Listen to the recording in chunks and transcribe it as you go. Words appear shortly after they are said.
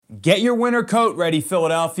Get your winter coat ready,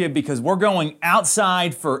 Philadelphia, because we're going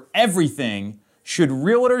outside for everything. Should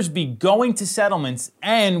realtors be going to settlements?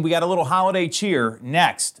 And we got a little holiday cheer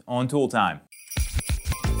next on Tool Time.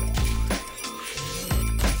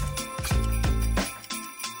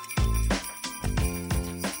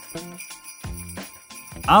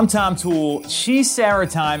 I'm Tom Toole. She's Sarah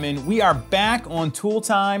Timon. We are back on Tool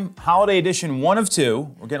Time, holiday edition 1 of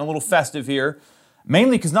 2. We're getting a little festive here.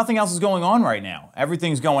 Mainly because nothing else is going on right now.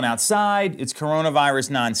 Everything's going outside. It's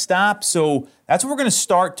coronavirus nonstop. So that's what we're going to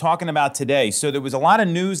start talking about today. So there was a lot of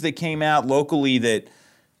news that came out locally that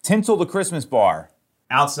Tinsel the Christmas bar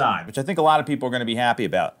outside, which I think a lot of people are going to be happy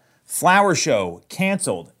about. Flower show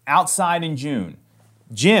canceled outside in June.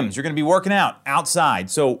 Gyms, you're going to be working out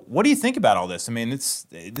outside. So what do you think about all this? I mean, this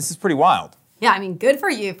is pretty wild. Yeah, I mean, good for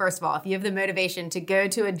you, first of all, if you have the motivation to go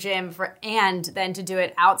to a gym and then to do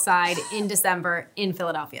it outside in December in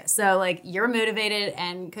Philadelphia. So, you're motivated,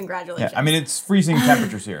 and congratulations. Yeah, I mean, it's freezing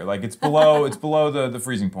temperatures here. It's below the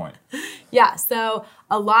freezing point. Yeah, so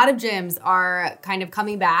a lot of gyms are kind of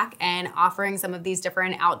coming back and offering some of these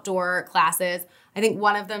different outdoor classes. I think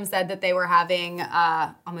one of them said that they were having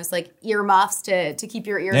almost like ear muffs to keep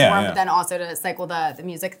your ears warm, but then also to cycle the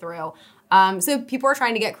music through. So people are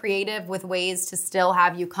trying to get creative with ways to still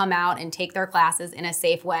have you come out and take their classes in a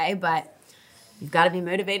safe way, but you've got to be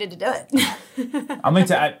motivated to do it. I'm going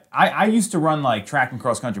to I used to run track and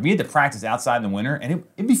cross country. We had to practice outside in the winter, and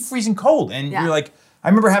it'd be freezing cold. And you're I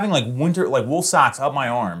remember having winter wool socks up my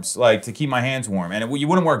arms to keep my hands warm, and you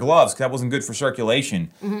wouldn't wear gloves because that wasn't good for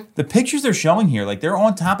circulation. Mm-hmm. The pictures they're showing here, they're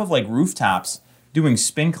on top of rooftops doing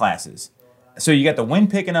spin classes. So you got the wind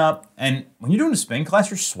picking up, and when you're doing a spin class,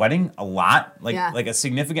 you're sweating a lot, like a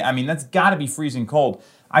significant. I mean, that's got to be freezing cold.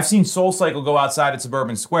 I've seen SoulCycle go outside at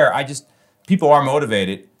Suburban Square. People are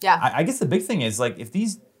motivated. Yeah. I guess the big thing is if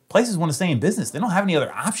these places want to stay in business, they don't have any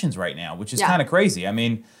other options right now, which is kind of crazy. I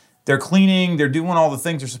mean, they're cleaning, they're doing all the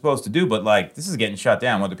things they're supposed to do, but this is getting shut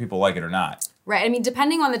down whether people like it or not. Right. I mean,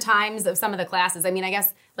 depending on the times of some of the classes. I mean, I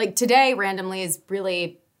guess today randomly is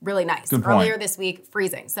really, really nice. Good point. Earlier this week,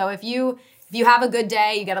 freezing. So if you have a good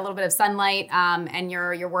day, you get a little bit of sunlight, and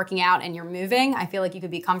you're working out and you're moving, I feel like you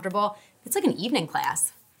could be comfortable. It's like an evening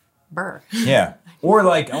class. Burr. Yeah. Or a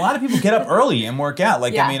lot of people get up early and work out.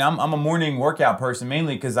 I mean, I'm a morning workout person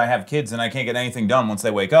mainly because I have kids and I can't get anything done once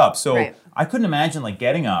they wake up. So I couldn't imagine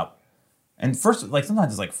getting up. And first,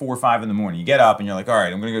 sometimes it's 4 or 5 in the morning. You get up and you're all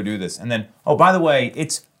right, I'm going to go do this. And then, oh, by the way,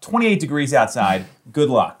 it's 28 degrees outside. Good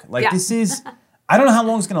luck. This is, I don't know how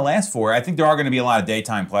long it's going to last for. I think there are going to be a lot of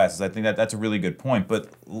daytime classes. I think that's a really good point. But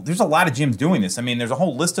there's a lot of gyms doing this. I mean, there's a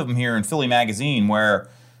whole list of them here in Philly Magazine where,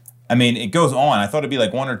 I mean, it goes on. I thought it'd be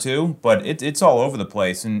 1 or 2, but it's all over the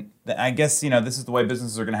place. And I guess, this is the way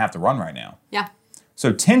businesses are going to have to run right now. Yeah.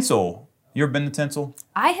 So Tinsel, you ever been to Tinsel?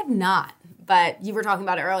 I have not. But you were talking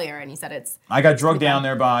about it earlier, and you said it's... I got drugged down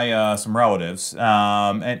there by some relatives,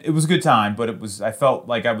 and it was a good time, but I felt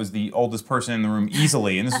like I was the oldest person in the room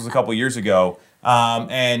easily, and this was a couple years ago.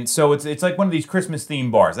 And so it's one of these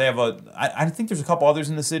Christmas-themed bars. They have I think there's a couple others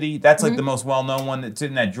in the city. That's the most well-known one that's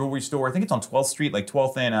in that jewelry store. I think it's on 12th Street,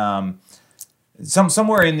 12th and...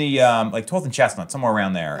 somewhere in the 12th and Chestnut, somewhere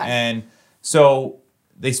around there. Okay. And so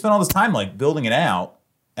they spent all this time building it out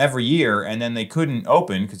every year, and then they couldn't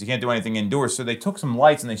open because you can't do anything indoors. So they took some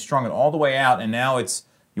lights and they strung it all the way out, and now it's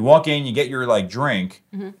you walk in, you get your drink,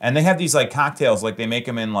 and they have these cocktails they make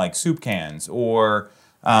them in soup cans or.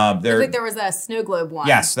 I think there was a snow globe one.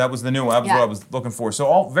 Yes, that was the new one. That was what I was looking for. So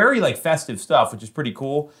all very festive stuff, which is pretty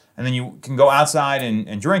cool. And then you can go outside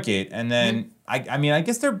and drink it. And then I mean, I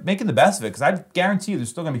guess they're making the best of it because I guarantee you there's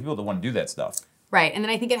still going to be people that want to do that stuff. Right. And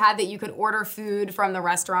then I think it had that you could order food from the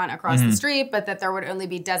restaurant across the street, but that there would only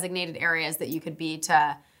be designated areas that you could be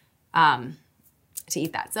to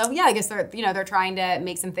eat that. So yeah, I guess they're trying to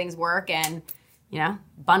make some things work and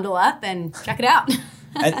bundle up and check it out.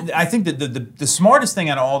 I think that the smartest thing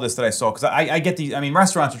out of all this that I saw, because I get these, I mean,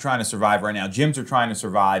 restaurants are trying to survive right now, gyms are trying to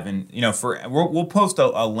survive, and we'll post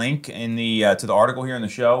a link in the to the article here in the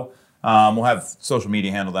show. We'll have social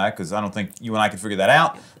media handle that because I don't think you and I can figure that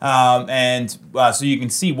out. So you can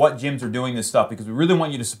see what gyms are doing this stuff because we really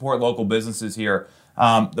want you to support local businesses here.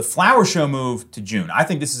 The flower show moved to June. I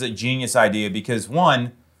think this is a genius idea because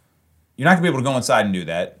one, you're not going to be able to go inside and do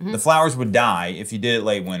that. The flowers would die if you did it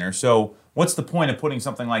late winter. So what's the point of putting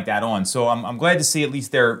something like that on? So I'm glad to see at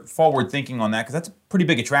least they're forward thinking on that because that's a pretty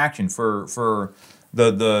big attraction for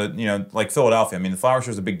the Philadelphia. I mean, the flower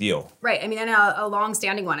show is a big deal. Right. I mean, and a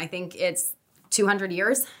long-standing one. I think it's 200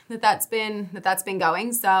 years that's been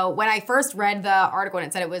going. So when I first read the article and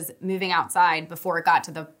it said it was moving outside before it got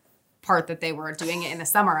to the part that they were doing it in the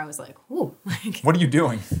summer, I was like, ooh, like, What are you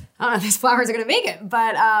doing? I don't know if these flowers are going to make it.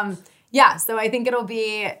 But yeah, so I think it'll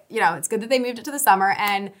be, it's good that they moved it to the summer.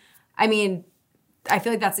 And I mean, I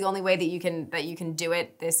feel like that's the only way that you can do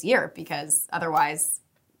it this year, because otherwise,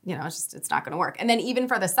 it's not going to work. And then even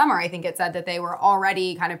for the summer, I think it said that they were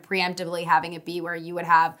already kind of preemptively having it be where you would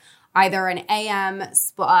have either an AM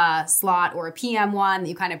slot or a PM one that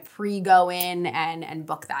you kind of pre-go in and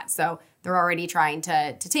book that. So they're already trying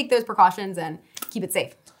to take those precautions and keep it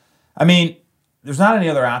safe. I mean, there's not any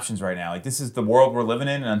other options right now. Like, this is the world we're living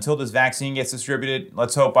in, and until this vaccine gets distributed,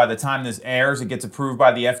 let's hope by the time this airs, it gets approved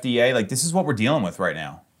by the FDA. Like, this is what we're dealing with right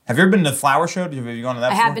now. Have you ever been to the flower show? Have you gone to that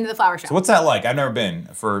before? I have been to the flower show. So what's that like? I've never been,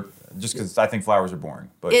 just because I think flowers are boring.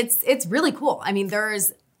 But it's really cool. I mean,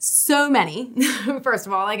 there's so many, first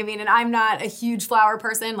of all. And I'm not a huge flower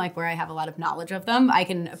person, like, where I have a lot of knowledge of them. I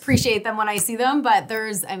can appreciate them when I see them, but there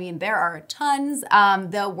are tons.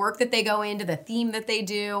 The work that they go into, the theme that they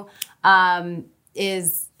do,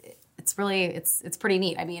 it's pretty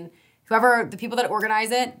neat. I mean, the people that organize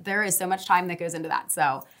it, there is so much time that goes into that.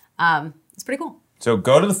 So it's pretty cool. So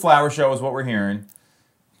go to the flower show is what we're hearing.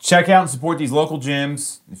 Check out and support these local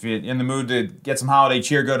gyms. If you're in the mood to get some holiday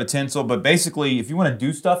cheer, go to Tinsel. But basically, if you want to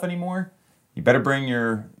do stuff anymore, you better bring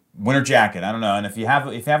your winter jacket. I don't know. And if you have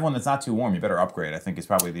one that's not too warm, you better upgrade. I think it's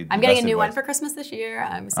probably the I'm best getting a new advice. one for Christmas this year.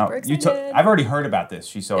 I'm super excited. I've already heard about this.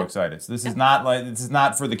 She's so excited. So this is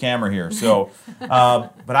not for the camera here. So,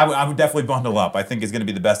 but I would definitely bundle up. I think is going to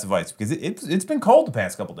be the best advice, because it's been cold the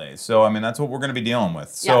past couple days. So I mean, that's what we're going to be dealing with.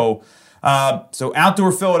 So so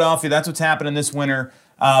outdoor Philadelphia, that's what's happening this winter.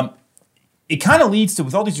 It kind of leads to,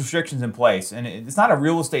 with all these restrictions in place, and it's not a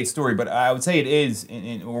real estate story, but I would say it is,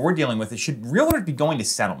 in what we're dealing with, should realtors be going to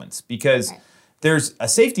settlements? Because there's a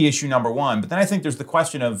safety issue, number one, but then I think there's the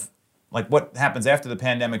question of, like, what happens after the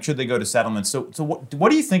pandemic? Should they go to settlements? So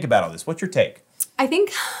what do you think about all this? What's your take? I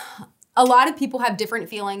think a lot of people have different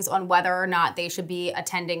feelings on whether or not they should be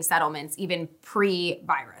attending settlements, even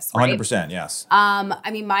pre-virus, right? 100%, yes.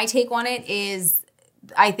 I mean, my take on it is,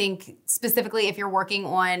 I think specifically if you're working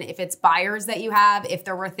on, if it's buyers that you have, if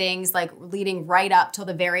there were things like leading right up till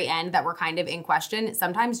the very end that were kind of in question,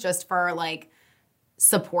 sometimes just for like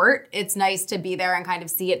support, it's nice to be there and kind of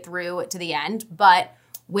see it through to the end. But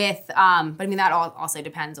I mean, that also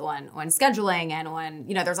depends on scheduling and on,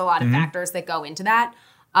 there's a lot of factors that go into that.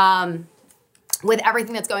 With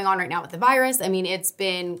everything that's going on right now with the virus, I mean, it's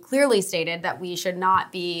been clearly stated that we should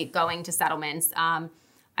not be going to settlements.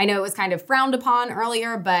 I know it was kind of frowned upon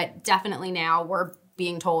earlier, but definitely now we're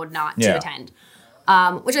being told not to attend,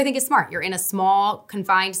 which I think is smart. You're in a small,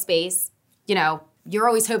 confined space. You're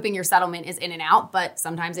always hoping your settlement is in and out, but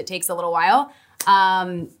sometimes it takes a little while.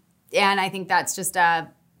 And I think that's just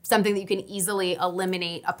something that you can easily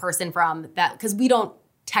eliminate a person from that, because we don't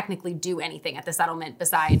technically do anything at the settlement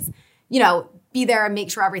besides, be there and make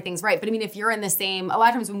sure everything's right. But I mean, if you're in the same, a lot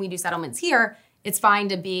of times when we do settlements here, it's fine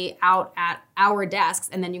to be out at our desks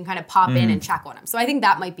and then you can kind of pop in and check on them. So I think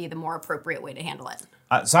that might be the more appropriate way to handle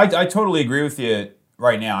it. So I totally agree with you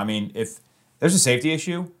right now. I mean, if there's a safety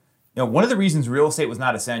issue, one of the reasons real estate was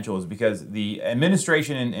not essential is because the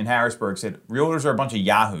administration in Harrisburg said realtors are a bunch of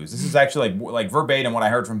yahoos. This is actually like verbatim what I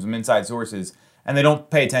heard from some inside sources, and they don't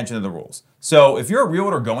pay attention to the rules. So if you're a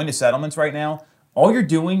realtor going to settlements right now, all you're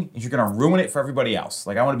doing is you're going to ruin it for everybody else.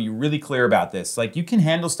 Like, I want to be really clear about this. Like, you can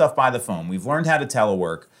handle stuff by the phone. We've learned how to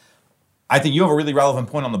telework. I think you have a really relevant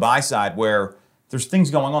point on the buy side where there's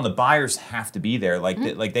things going on. The buyers have to be there.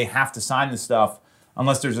 Like, they have to sign the stuff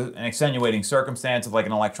unless there's an extenuating circumstance of like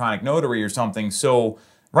an electronic notary or something. So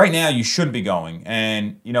right now you should be going.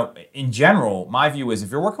 And, in general, my view is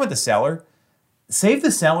if you're working with the seller, save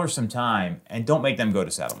the seller some time and don't make them go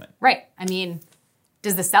to settlement. Right. I mean,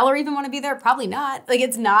 does the seller even want to be there? Probably not. Like,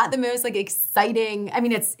 it's not the most exciting. I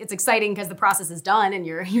mean, it's exciting because the process is done and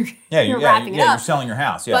you're wrapping it up. You're selling your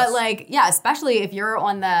house. Yes. But especially if you're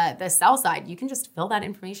on the sell side, you can just fill that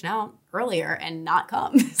information out earlier and not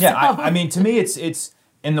come. Yeah, I mean, to me, it's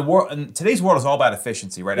in the world. In today's world is all about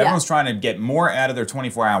efficiency, right? Yeah. Everyone's trying to get more out of their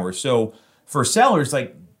 24 hours. So for sellers,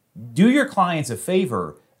 do your clients a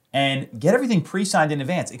favor and get everything pre-signed in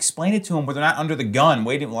advance. Explain it to them where they're not under the gun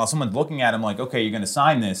waiting while someone's looking at them like, okay, you're going to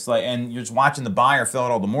sign this. And you're just watching the buyer fill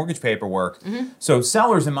out all the mortgage paperwork. So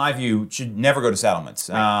sellers, in my view, should never go to settlements.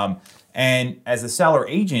 Right. And as a seller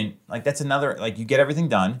agent, that's another, you get everything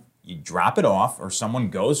done, you drop it off, or someone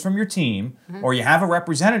goes from your team, or you have a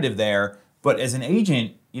representative there. But as an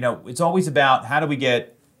agent, it's always about how do we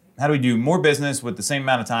do more business with the same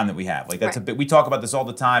amount of time that we have? That's a bit, we talk about this all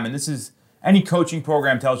the time, and this is, any coaching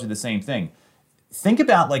program tells you the same thing. Think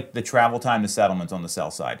about the travel time to settlements on the sell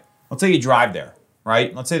side. Let's say you drive there.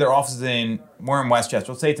 right? Let's say their office is we're in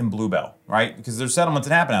Westchester. Let's say it's in Bluebell, right? Because there's settlements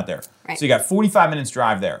that happen out there. Right. So you got 45 minutes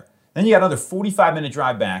drive there. Then you got another 45-minute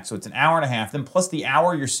drive back. So it's an hour and a half. Then plus the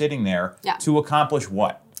hour you're sitting there to accomplish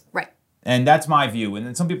what? Right. And that's my view. And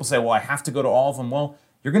then some people say, well, I have to go to all of them. Well,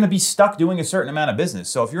 you're going to be stuck doing a certain amount of business.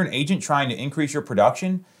 So if you're an agent trying to increase your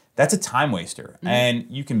production, that's a time waster. Mm-hmm. And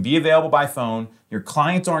you can be available by phone. Your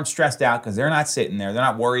clients aren't stressed out because they're not sitting there. They're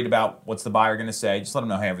not worried about what's the buyer going to say. Just let them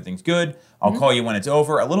know, hey, everything's good. I'll call you when it's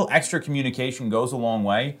over. A little extra communication goes a long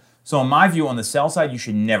way. So in my view, on the sell side, you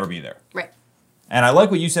should never be there. Right. And I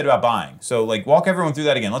like what you said about buying. So like walk everyone through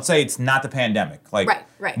that again. Let's say it's not the pandemic. Like,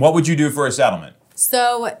 right. What would you do for a settlement?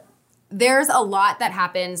 So there's a lot that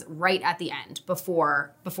happens right at the end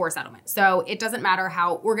before settlement. So it doesn't matter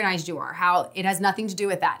how organized you are, it has nothing to do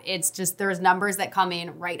with that. It's just there's numbers that come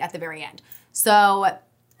in right at the very end. So,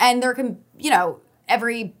 and there can,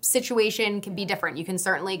 every situation can be different. You can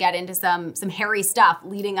certainly get into some hairy stuff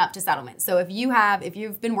leading up to settlement. So if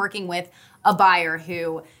you've been working with a buyer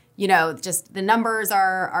who, just the numbers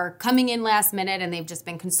are coming in last minute and they've just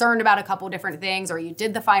been concerned about a couple different things, or you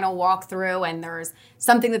did the final walkthrough and there's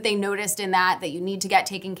something that they noticed in that you need to get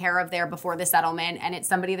taken care of there before the settlement, and it's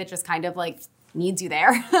somebody that just kind of like needs you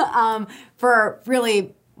there for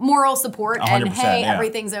really moral support and hey,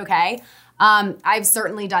 everything's okay. I've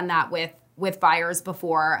certainly done that with buyers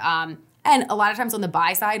before. And a lot of times on the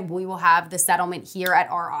buy side, we will have the settlement here at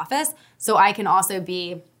our office. So I can also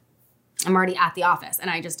I'm already at the office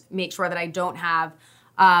and I just make sure that I don't have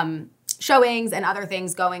showings and other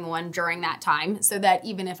things going on during that time, so that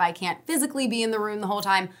even if I can't physically be in the room the whole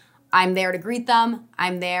time, I'm there to greet them.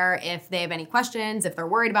 I'm there if they have any questions, if they're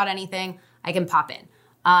worried about anything, I can pop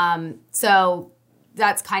in. So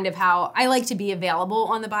that's kind of how I like to be available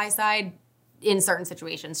on the buy side in certain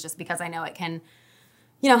situations, just because I know it can,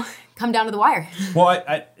 come down to the wire. Well,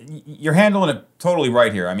 you're handling it totally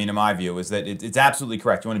right here. I mean, in my view, is that it's absolutely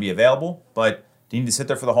correct. You want to be available, but do you need to sit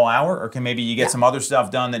there for the whole hour? Or can maybe you get some other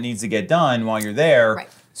stuff done that needs to get done while you're there? Right.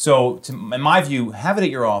 So, in my view, have it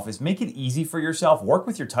at your office. Make it easy for yourself. Work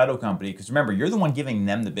with your title company, because remember, you're the one giving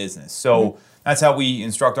them the business. So that's how we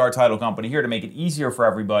instruct our title company here, to make it easier for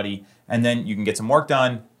everybody. And then you can get some work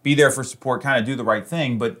done, be there for support, kind of do the right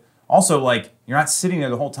thing. But also, like, you're not sitting there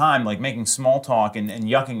the whole time, like, making small talk and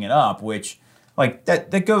yucking it up, which, like,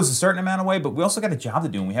 that goes a certain amount of way, but we also got a job to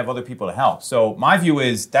do, and we have other people to help. So my view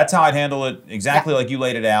is that's how I'd handle it, exactly like you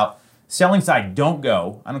laid it out. Selling side, don't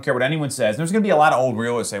go. I don't care what anyone says. There's going to be a lot of old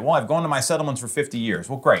realtors say, well, I've gone to my settlements for 50 years.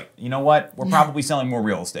 Well, great. You know what? We're probably selling more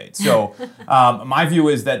real estate. So my view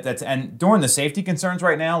is and during the safety concerns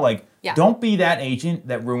right now, don't be that agent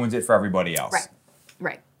that ruins it for everybody else.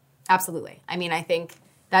 Right. Absolutely. I mean, I think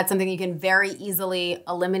that's something you can very easily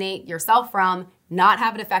eliminate yourself from, not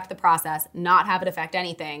have it affect the process, not have it affect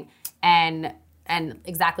anything, and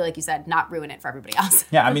exactly like you said, not ruin it for everybody else.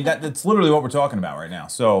 Yeah, I mean, that's literally what we're talking about right now.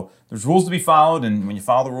 So there's rules to be followed, and when you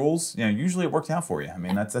follow the rules, usually it works out for you. I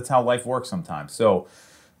mean, that's how life works sometimes. So,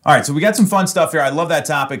 all right, so we got some fun stuff here. I love that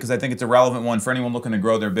topic because I think it's a relevant one for anyone looking to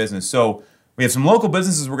grow their business. So we have some local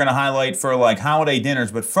businesses we're going to highlight for like holiday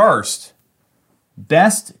dinners, but first,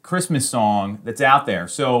 best Christmas song that's out there.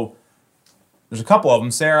 So there's a couple of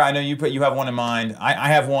them. Sarah, I know you have one in mind. I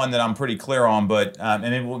have one that I'm pretty clear on, but and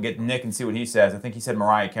then we'll get Nick and see what he says. I think he said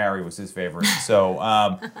Mariah Carey was his favorite. So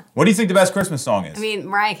what do you think the best Christmas song is? I mean,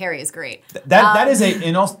 Mariah Carey is great. That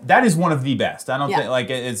is one of the best. I don't think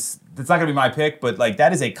it's not gonna be my pick, but like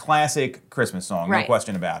that is a classic Christmas song, no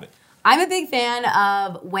question about it. I'm a big fan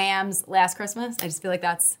of Wham's Last Christmas. I just feel like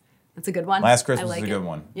that's a good one. Last Christmas is a good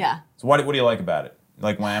one. Yeah. So what do you like about it? You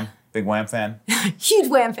like Wham? Big Wham fan? Huge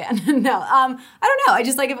Wham fan. No, I don't know. I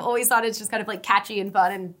just I've always thought it's just kind of like catchy and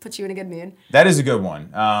fun and puts you in a good mood. That is a good one.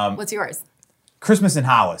 What's yours? Christmas in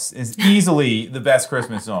Hollis is easily the best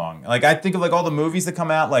Christmas song. Like I think of like all the movies that come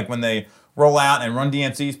out, like when they roll out and Run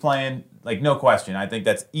DMC's playing, like no question. I think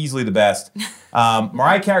that's easily the best.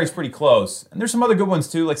 Mariah Carey's pretty close. And there's some other good ones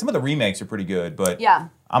too. Like some of the remakes are pretty good, but yeah.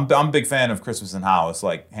 I'm a big fan of Christmas in Hollis,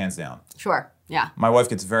 like hands down. Sure. Yeah. My wife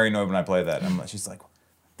gets very annoyed when I play that. She's like,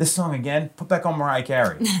 this song again? Put back on Mariah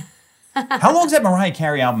Carey. How long's that Mariah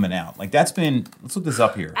Carey album been out? Like that's been, let's look this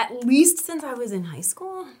up here. At least since I was in high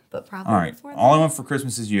school, but probably all right. before that. All I Want for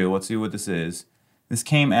Christmas Is You. Let's see what this is. This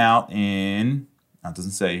came out in, it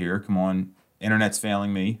doesn't say here. Come on. Internet's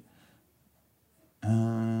failing me.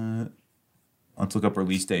 Let's look up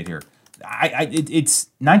release date here. It's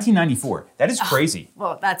 1994. That is crazy.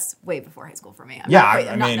 Well, that's way before high school for me.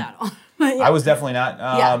 I mean, not that old. Yeah. I was definitely not.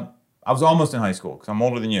 I was almost in high school because I'm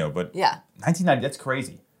older than you. But yeah, 1990. That's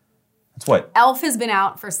crazy. That's what? Elf has been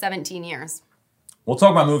out for 17 years. We'll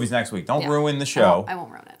talk about movies next week. Don't ruin the show. I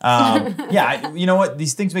won't ruin it. You know what?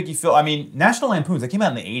 These things make you feel. I mean, National Lampoons. They came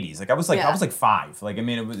out in the '80s. Like I was like 5. Like I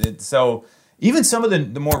mean, so even some of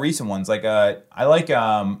the more recent ones. Like I like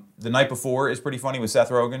The Night Before is pretty funny with Seth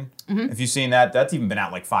Rogen. If you've seen that, that's even been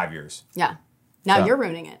out like 5 years. Yeah. Now you're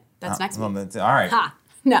ruining it. That's next week. All right. Ha.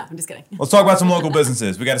 No, I'm just kidding. Let's talk about some local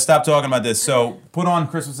businesses. We got to stop talking about this. So put on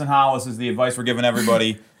Christmas in Hollis is the advice we're giving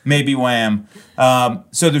everybody. Maybe Wham.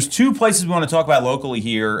 So there's 2 places we want to talk about locally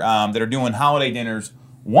here that are doing holiday dinners.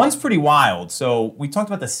 One's pretty wild. So we talked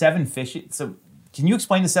about the 7 Fishes. So can you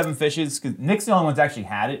explain the 7 Fishes? Because Nick's the only one that's actually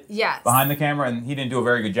had it behind the camera, and he didn't do a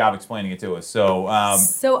very good job explaining it to us. So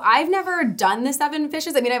I've never done the 7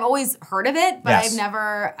 Fishes. I mean, I've always heard of it, but I've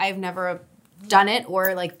never done it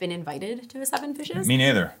or like been invited to a 7 Fishes. Me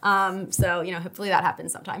neither. So hopefully that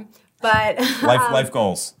happens sometime. But life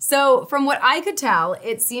goals. So from what I could tell,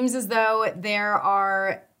 it seems as though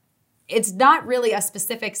it's not really a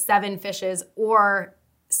specific 7 fishes or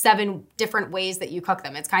 7 different ways that you cook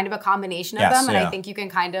them. It's kind of a combination of them, and I think you can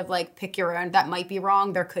kind of like pick your own. That might be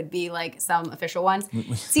wrong. There could be like some official ones.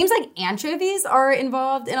 Seems like anchovies are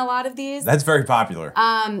involved in a lot of these. That's very popular.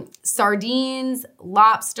 Sardines,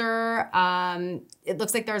 lobster. It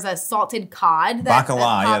looks like there's a salted cod.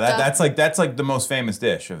 Bacala, that's like the most famous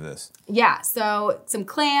dish of this. Yeah, so some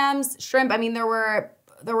clams, shrimp. I mean, there were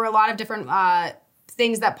a lot of different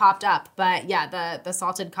things that popped up, but yeah, the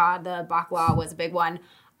salted cod, the bacala was a big one.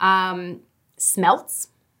 Smelts.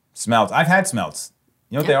 I've had smelts.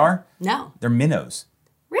 You know what they are? No. They're minnows.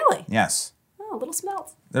 Really? Yes. Oh, little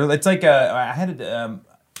smelts. It's like I had it.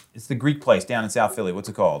 It's the Greek place down in South Philly. What's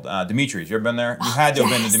it called? Dimitri's. You ever been there? You had to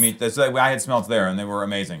have been to Dimitri's. I had smelts there, and they were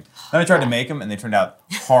amazing. Then I tried to make them, and they turned out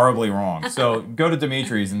horribly wrong. So go to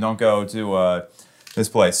Dimitri's and don't go to this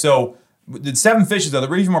place. So the 7 Fishes, though, the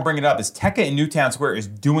reason we're bringing it up is Tekka in Newtown Square is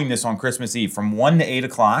doing this on Christmas Eve from 1 to 8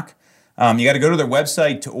 o'clock. You got to go to their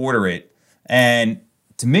website to order it. And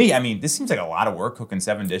to me, I mean, this seems like a lot of work cooking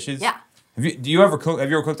 7 dishes. Yeah. Have you ever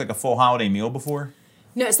cooked like a full holiday meal before?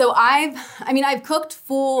 No, so I've cooked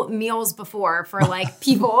full meals before for like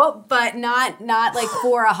people, but not like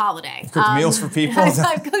for a holiday. Cooked meals for people?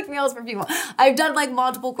 I've cooked meals for people. I've done like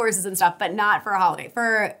multiple courses and stuff, but not for a holiday.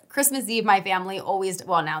 For Christmas Eve, my family always,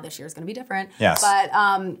 well, now this year is going to be different. Yes. But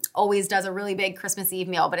always does a really big Christmas Eve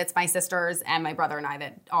meal, but it's my sisters and my brother and I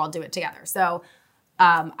that all do it together. So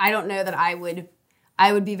I don't know that I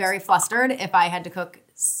would be very flustered if I had to cook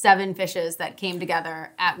 7 fishes that came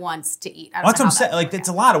together at once to eat. Well, that's what I'm saying. Like, it's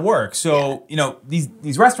a lot of work. So,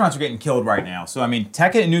 these restaurants are getting killed right now. So, I mean,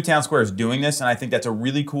 Tekka in Newtown Square is doing this, and I think that's a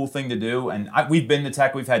really cool thing to do. And we've been to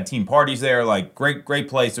Tekka. We've had team parties there. Like, great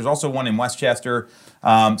place. There's also one in Westchester.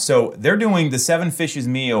 So, they're doing the 7 Fishes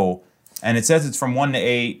meal, and it says it's from 1 to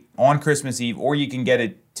 8 on Christmas Eve, or you can get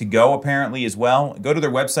it to go, apparently, as well. Go to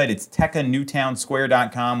their website. It's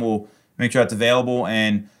tekkanewtownsquare.com. We'll make sure it's available.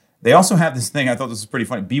 And they also have this thing, I thought this was pretty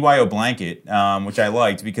funny, BYO blanket, which I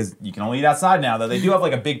liked because you can only eat outside now, though. They do have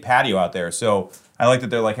like a big patio out there. So I like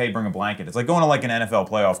that they're like, hey, bring a blanket. It's like going to like an NFL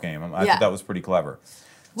playoff game. I thought that was pretty clever.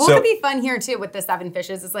 Well, what could be fun here, too, with the 7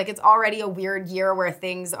 Fishes is like it's already a weird year where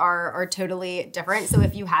things are totally different. So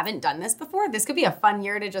if you haven't done this before, this could be a fun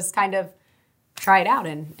year to just kind of try it out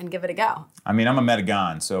and give it a go. I mean, I'm a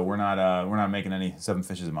Metagon, so we're not making any 7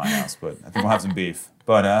 Fishes in my house, but I think we'll have some beef.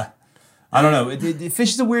 But I don't know.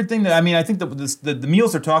 Fish is a weird thing. I mean, I think the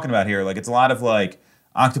meals they're talking about here, like it's a lot of like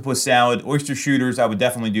octopus salad, oyster shooters. I would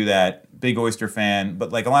definitely do that. Big oyster fan.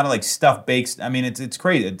 But like a lot of like stuffed bakes. I mean, it's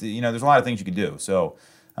crazy. There's a lot of things you could do. So,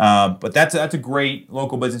 but that's a great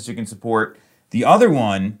local business you can support. The other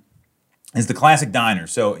one is the Classic Diner.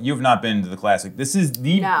 So you've not been to the Classic. This is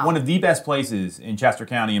one of the best places in Chester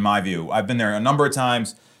County, in my view. I've been there a number of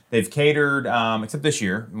times. They've catered, except this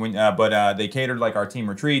year, but they catered like our team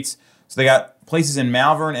retreats. So they got places in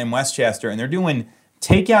Malvern and Westchester, and they're doing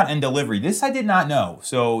takeout and delivery. This I did not know.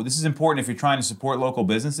 So this is important if you're trying to support local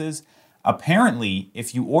businesses. Apparently,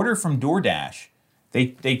 if you order from DoorDash,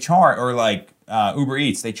 they charge, or like Uber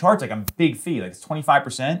Eats, they charge like a big fee, like it's 25%.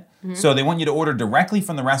 Mm-hmm. So they want you to order directly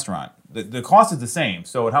from the restaurant. The cost is the same,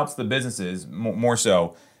 so it helps the businesses more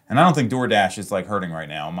so. And I don't think DoorDash is like hurting right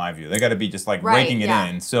now, in my view. They got to be just like raking it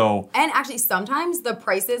in. So, and actually, sometimes the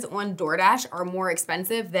prices on DoorDash are more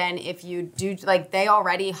expensive than if you do like they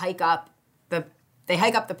already hike up the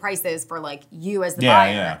prices for like you as the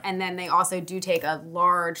buyer, and then they also do take a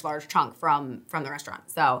large chunk from the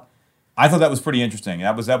restaurant. So, I thought that was pretty interesting.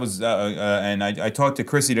 That was, and I talked to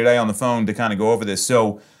Chrissy today on the phone to kind of go over this.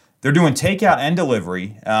 So. They're doing takeout and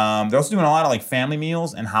delivery. They're also doing a lot of like family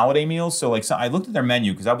meals and holiday meals. So like, I looked at their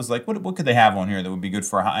menu because I was like, what could they have on here that would be good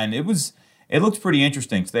for? And it's it looks pretty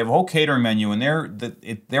interesting. So they have a whole catering menu, and their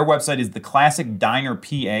website is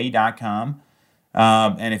theclassicdinerpa.com.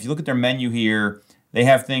 And if you look at their menu here, they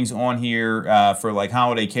have things on here for like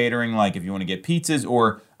holiday catering, like if you want to get pizzas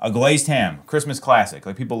or a glazed ham, Christmas classic.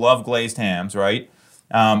 Like people love glazed hams, right?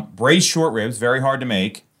 Braised short ribs, very hard to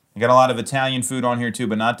make. You got a lot of Italian food on here too,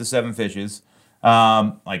 but not the seven fishes.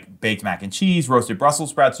 Like baked mac and cheese, roasted Brussels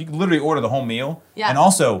sprouts. You can literally order the whole meal and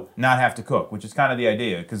also not have to cook, which is kind of the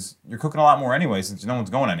idea because you're cooking a lot more anyway since no one's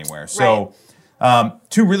going anywhere. So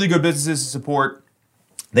two really good businesses to support.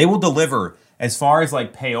 They will deliver as far as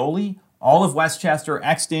like Paoli, all of Westchester,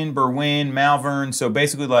 Exton, Berwyn, Malvern. So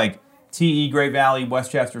basically like TE, Great Valley,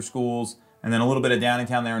 Westchester schools, and then a little bit of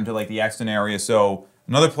Downingtown there into like the Exton area. So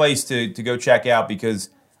another place to go check out because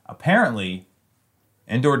apparently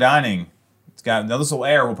indoor dining, it's got, now this will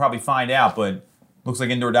air, we'll probably find out, but looks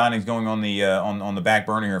like indoor dining is going on the on the back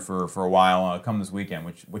burner here for a while come this weekend,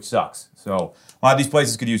 which sucks. So a lot of these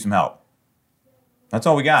places could use some help. That's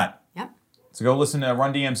all we got. Yep. So go listen to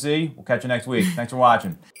Run DMC. We'll catch you next week. Thanks for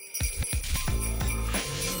watching.